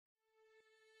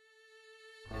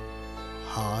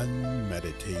Han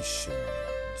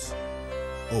Meditations.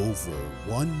 Over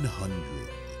 100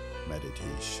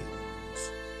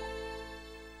 meditations.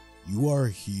 You are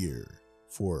here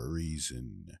for a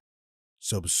reason.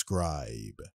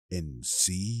 Subscribe and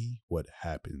see what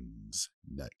happens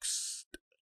next.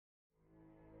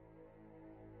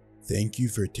 Thank you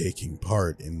for taking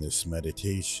part in this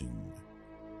meditation.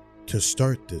 To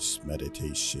start this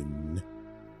meditation,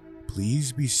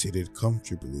 please be seated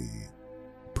comfortably,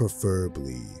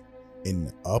 preferably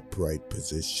in upright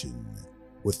position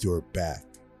with your back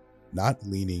not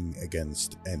leaning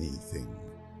against anything,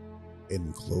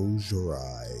 and close your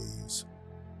eyes,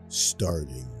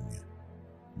 starting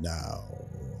now.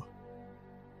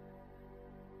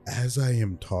 As I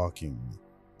am talking,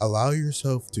 allow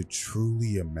yourself to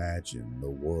truly imagine the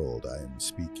world I am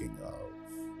speaking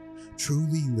of.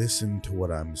 Truly listen to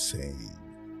what I'm saying.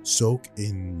 Soak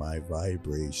in my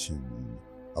vibration.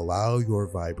 Allow your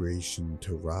vibration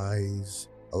to rise.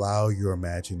 Allow your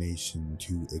imagination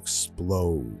to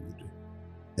explode.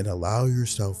 And allow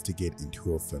yourself to get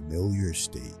into a familiar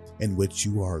state in which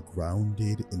you are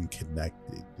grounded and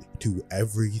connected to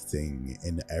everything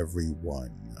and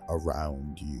everyone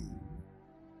around you.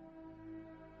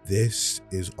 This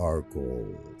is our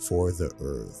goal for the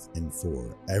earth and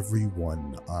for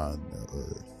everyone on the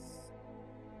earth.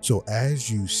 So as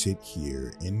you sit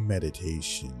here in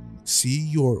meditation, see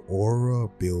your aura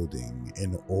building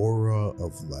an aura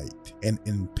of light, an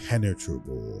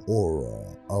impenetrable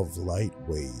aura of light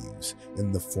waves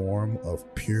in the form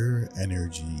of pure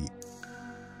energy.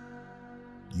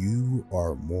 You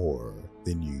are more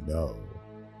than you know.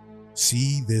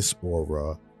 See this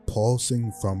aura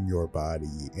pulsing from your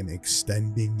body and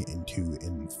extending into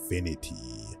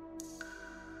infinity.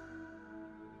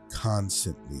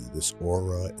 Constantly, this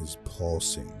aura is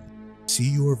pulsing.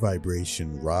 See your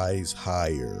vibration rise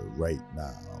higher right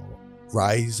now,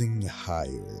 rising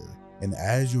higher. And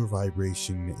as your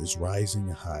vibration is rising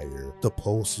higher, the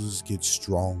pulses get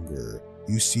stronger.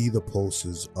 You see the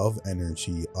pulses of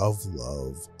energy, of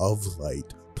love, of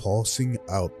light, pulsing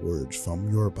outwards from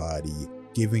your body,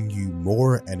 giving you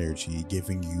more energy,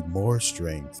 giving you more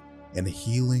strength, and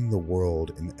healing the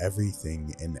world and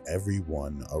everything and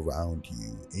everyone around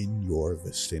you in your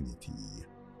vicinity.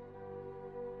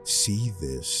 See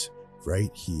this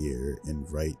right here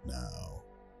and right now.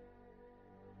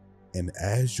 And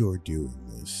as you're doing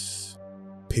this,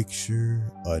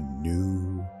 picture a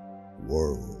new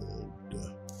world.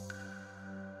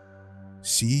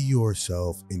 See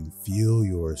yourself and feel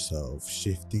yourself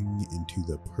shifting into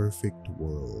the perfect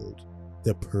world,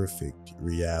 the perfect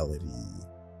reality.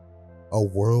 A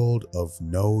world of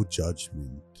no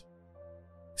judgment.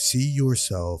 See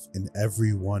yourself and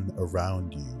everyone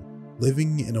around you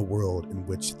living in a world in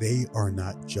which they are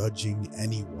not judging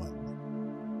anyone.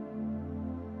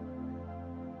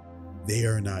 They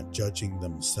are not judging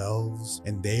themselves,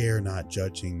 and they are not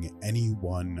judging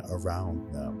anyone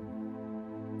around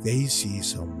them. They see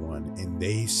someone and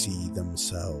they see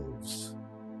themselves.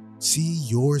 See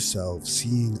yourself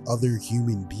seeing other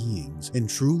human beings and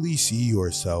truly see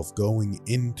yourself going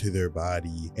into their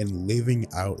body and living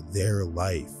out their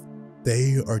life.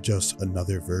 They are just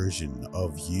another version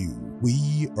of you.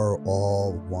 We are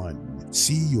all one.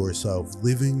 See yourself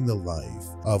living the life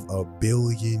of 1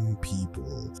 billion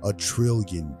people, 1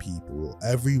 trillion people,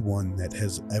 everyone that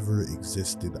has ever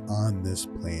existed on this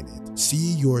planet.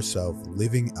 See yourself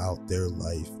living out their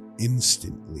life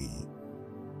instantly.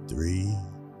 3,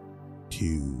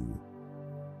 2,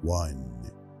 1.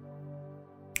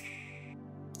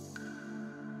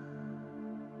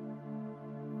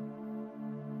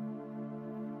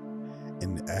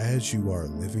 And as you are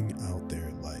living out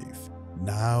their life,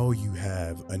 now you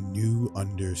have a new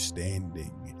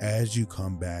understanding as you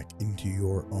come back into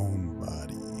your own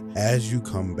body. As you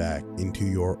come back into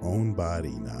your own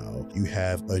body now, you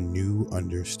have a new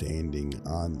understanding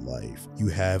on life. You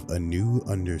have a new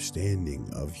understanding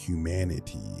of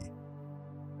humanity.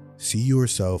 See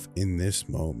yourself in this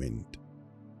moment.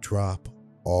 Drop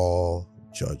all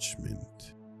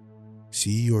judgment.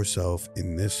 See yourself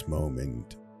in this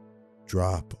moment.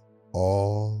 Drop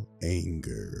all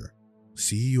anger.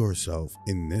 See yourself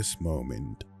in this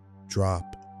moment.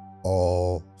 Drop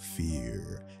all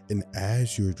fear. And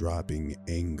as you're dropping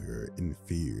anger and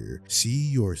fear, see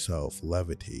yourself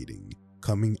levitating,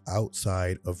 coming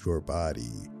outside of your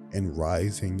body and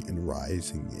rising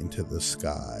into the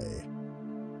sky.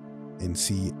 and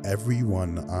see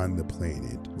everyone on the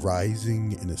planet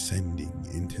rising and ascending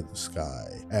into the sky.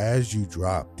 As you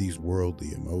drop these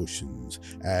worldly emotions,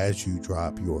 as you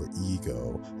drop your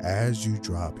ego, as you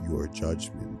drop your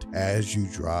judgment, as you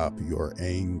drop your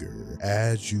anger,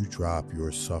 as you drop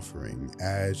your suffering,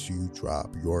 as you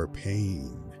drop your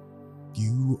pain,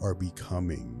 you are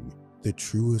becoming the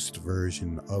truest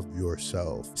version of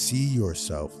yourself. See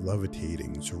yourself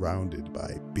levitating, surrounded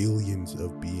by billions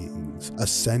of beings,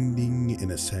 ascending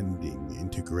and ascending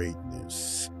into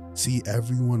greatness. See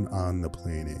everyone on the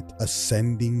planet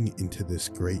ascending into this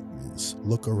greatness.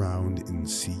 Look around and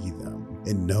see them,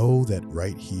 and know that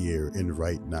right here and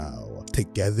right now,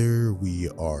 together we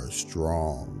are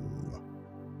strong.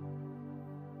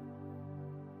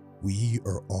 We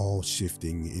are all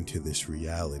shifting into this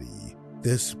reality,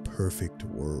 this perfect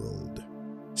world.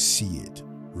 See it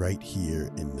right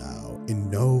here and now, and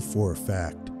know for a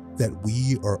fact that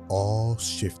we are all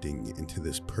shifting into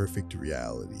this perfect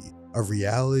reality. A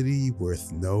reality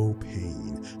with no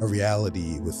pain, a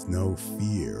reality with no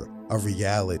fear, a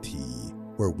reality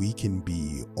where we can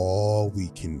be all we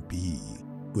can be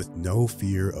with no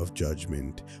fear of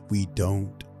judgment. We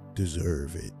don't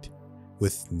deserve it.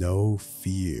 With no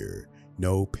fear,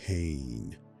 no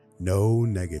pain, no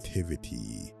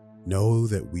negativity. Know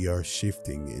that we are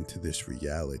shifting into this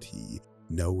reality.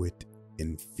 Know it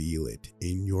and feel it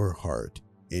in your heart,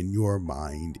 in your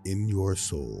mind, in your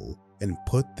soul, and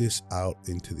put this out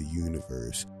into the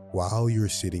universe while you're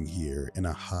sitting here in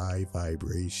a high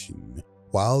vibration,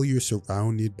 while you're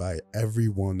surrounded by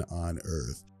everyone on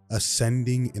earth,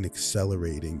 ascending and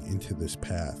accelerating into this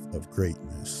path of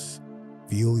greatness.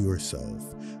 Feel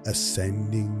yourself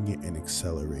ascending and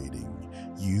accelerating.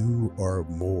 You are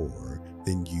more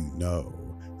than you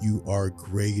know. You are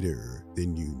greater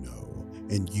than you know.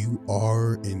 And you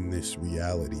are in this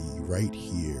reality right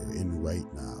here and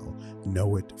right now.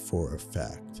 Know it for a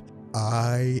fact.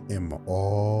 I am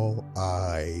all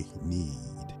I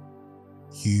need.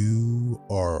 You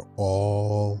are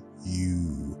all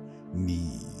you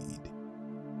need.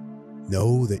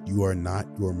 Know that you are not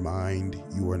your mind,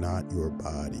 you are not your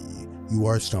body. You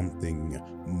are something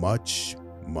much,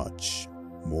 much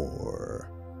more.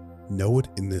 Know it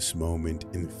in this moment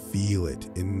and feel it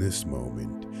in this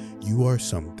moment. You are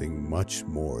something much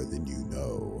more than you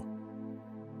know.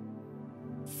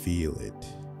 Feel it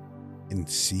and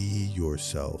see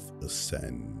yourself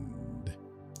ascend.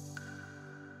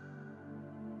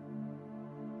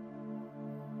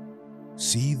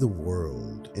 See the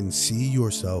world and see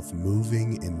yourself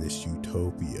moving in this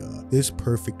utopia, this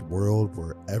perfect world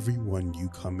where everyone you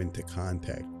come into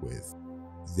contact with,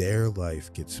 their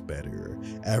life gets better.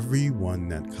 Everyone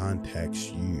that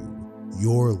contacts you,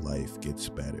 your life gets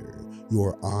better.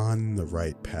 You're on the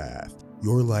right path.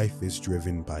 Your life is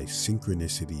driven by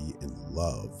synchronicity and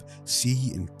love.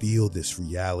 See and feel this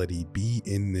reality. Be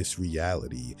in this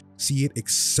reality. See it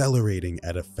accelerating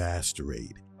at a fast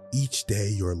rate. Each day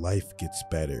your life gets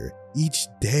better. Each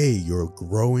day you're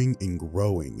growing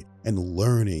and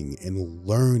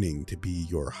learning to be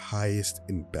your highest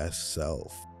and best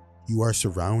self. You are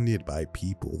surrounded by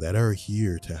people that are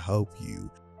here to help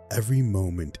you. Every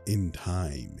moment in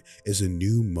time is a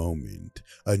new moment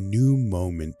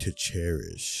to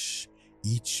cherish.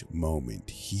 Each moment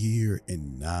here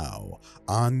and now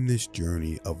on this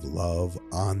journey of love,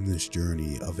 on this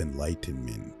journey of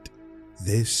enlightenment.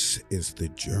 This is the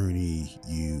journey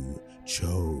you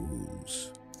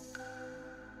chose.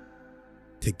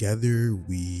 Together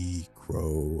we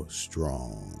grow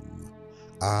strong.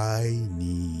 I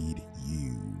need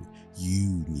you.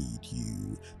 You need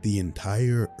you. The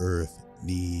entire earth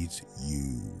needs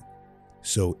you.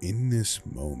 So in this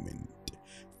moment,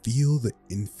 feel the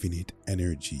infinite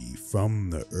energy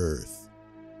from the earth.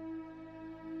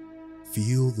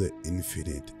 Feel the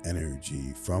infinite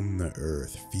energy from the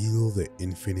earth. Feel the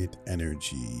infinite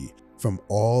energy from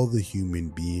all the human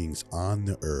beings on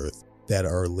the earth that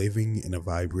are living in a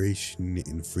vibration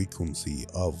and frequency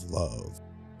of love.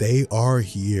 They are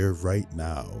here right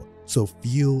now. So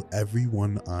feel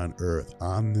everyone on earth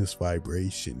on this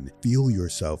vibration. Feel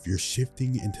yourself. You're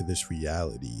shifting into this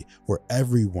reality where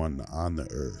everyone on the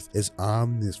earth is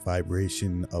on this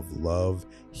vibration of love,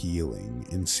 healing,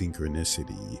 and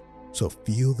synchronicity. So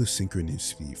feel the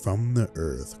synchronicity from the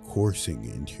earth coursing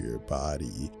into your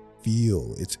body.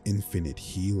 Feel its infinite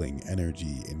healing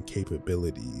energy and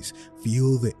capabilities.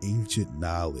 Feel the ancient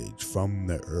knowledge from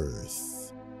the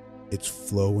earth. It's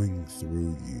flowing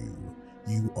through you.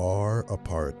 You are a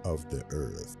part of the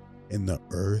earth, and the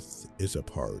earth is a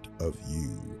part of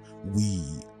you. We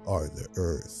are the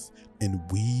earth, and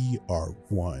we are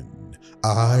one.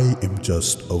 I am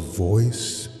just a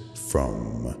voice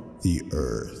from the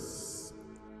earth.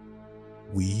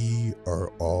 We are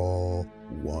all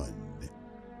one,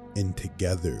 and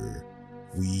together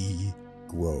we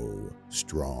grow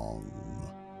strong.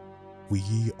 We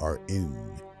are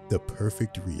in the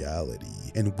perfect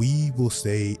reality, and we will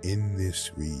stay in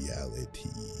this reality.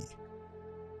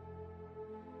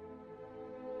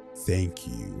 Thank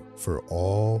you for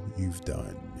all you've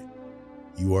done.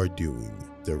 You are doing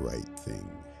the right thing,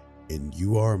 and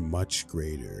you are much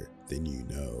greater than you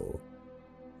know.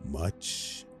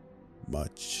 Much,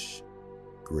 much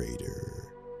greater.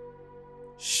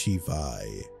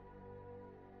 Shivai.